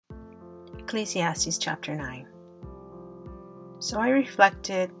Ecclesiastes chapter 9. So I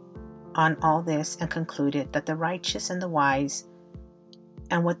reflected on all this and concluded that the righteous and the wise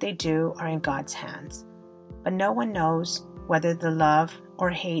and what they do are in God's hands, but no one knows whether the love or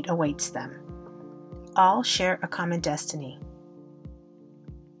hate awaits them. All share a common destiny.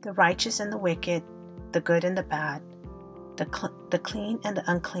 The righteous and the wicked, the good and the bad, the clean and the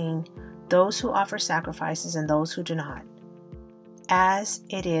unclean, those who offer sacrifices and those who do not. As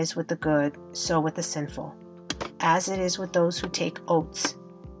it is with the good, so with the sinful. As it is with those who take oaths,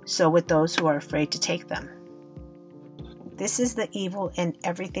 so with those who are afraid to take them. This is the evil in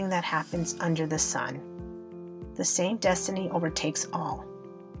everything that happens under the sun. The same destiny overtakes all.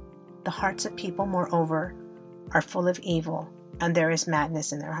 The hearts of people, moreover, are full of evil, and there is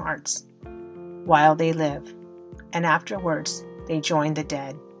madness in their hearts, while they live, and afterwards they join the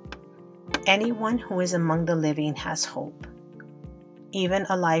dead. Anyone who is among the living has hope. Even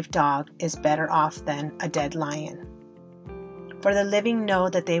a live dog is better off than a dead lion. For the living know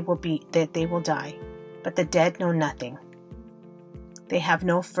that they will die, but the dead know nothing. They have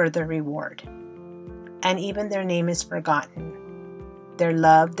no further reward, and even their name is forgotten. Their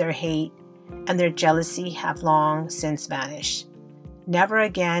love, their hate, and their jealousy have long since vanished. Never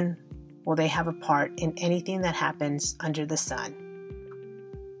again will they have a part in anything that happens under the sun.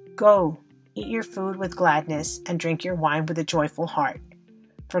 Go, eat your food with gladness and drink your wine with a joyful heart,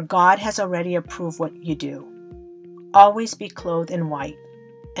 for God has already approved what you do. Always be clothed in white,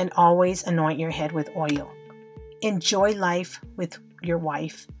 and always anoint your head with oil. Enjoy life with your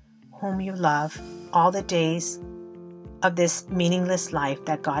wife, whom you love, all the days of this meaningless life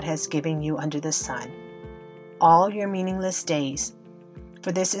that God has given you under the sun. All your meaningless days,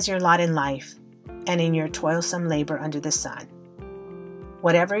 for this is your lot in life, and in your toilsome labor under the sun.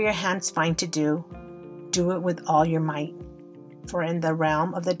 Whatever your hands find to do, do it with all your might. For in the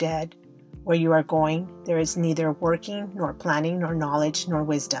realm of the dead, where you are going, there is neither working, nor planning, nor knowledge, nor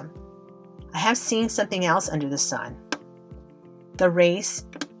wisdom. I have seen something else under the sun. The race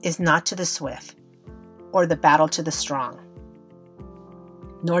is not to the swift, or the battle to the strong.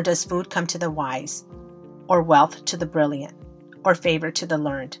 Nor does food come to the wise, or wealth to the brilliant, or favor to the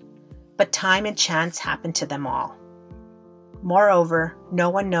learned. But time and chance happen to them all. Moreover,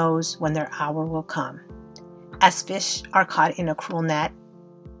 no one knows when their hour will come. As fish are caught in a cruel net,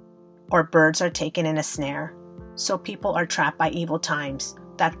 or birds are taken in a snare, so people are trapped by evil times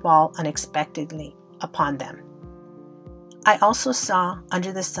that fall unexpectedly upon them. I also saw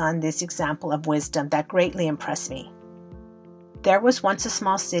under the sun this example of wisdom that greatly impressed me. There was once a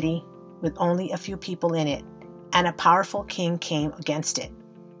small city with only a few people in it, and a powerful king came against it,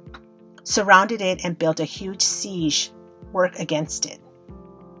 surrounded it, and built a huge siege work against it.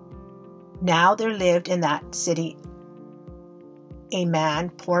 Now there lived in that city a man,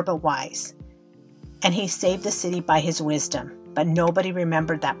 poor but wise, and he saved the city by his wisdom, but nobody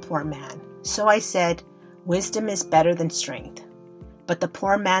remembered that poor man. So I said, wisdom is better than strength, but the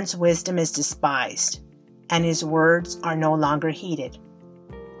poor man's wisdom is despised, and his words are no longer heeded.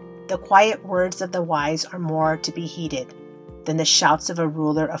 The quiet words of the wise are more to be heeded than the shouts of a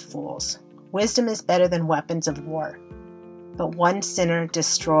ruler of fools. Wisdom is better than weapons of war, but one sinner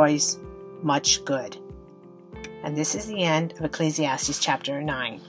destroys much good. And this is the end of Ecclesiastes chapter 9.